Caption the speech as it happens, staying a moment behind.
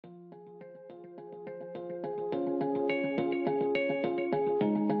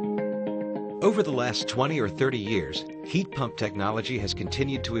Over the last 20 or 30 years, heat pump technology has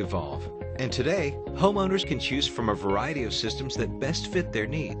continued to evolve, and today, homeowners can choose from a variety of systems that best fit their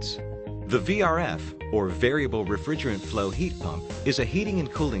needs. The VRF, or Variable Refrigerant Flow Heat Pump, is a heating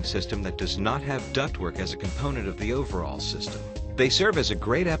and cooling system that does not have ductwork as a component of the overall system. They serve as a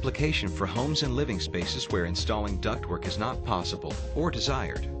great application for homes and living spaces where installing ductwork is not possible or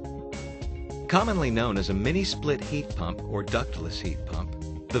desired. Commonly known as a mini-split heat pump or ductless heat pump,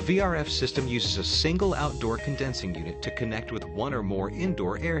 the VRF system uses a single outdoor condensing unit to connect with one or more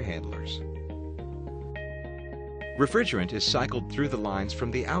indoor air handlers. Refrigerant is cycled through the lines from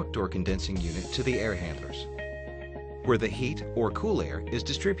the outdoor condensing unit to the air handlers, where the heat or cool air is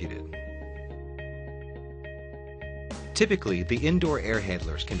distributed. Typically, the indoor air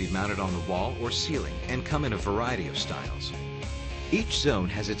handlers can be mounted on the wall or ceiling and come in a variety of styles. Each zone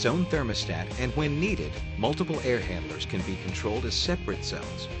has its own thermostat, and when needed, multiple air handlers can be controlled as separate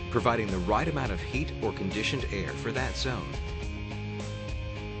zones, providing the right amount of heat or conditioned air for that zone.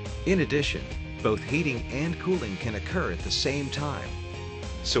 In addition, both heating and cooling can occur at the same time.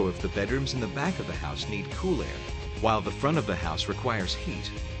 So if the bedrooms in the back of the house need cool air, while the front of the house requires heat,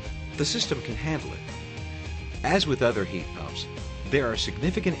 the system can handle it. As with other heat pumps, there are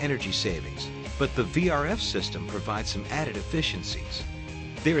significant energy savings, but the VRF system provides some added efficiencies.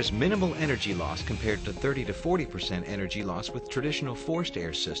 There is minimal energy loss compared to 30 to 40% energy loss with traditional forced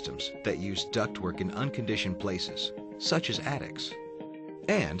air systems that use ductwork in unconditioned places, such as attics.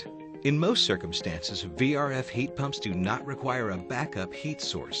 And, in most circumstances, VRF heat pumps do not require a backup heat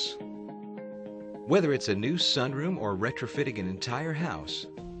source. Whether it's a new sunroom or retrofitting an entire house,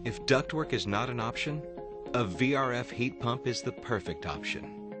 if ductwork is not an option, a VRF heat pump is the perfect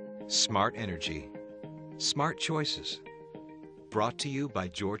option. Smart energy, smart choices. Brought to you by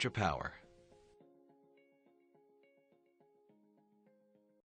Georgia Power.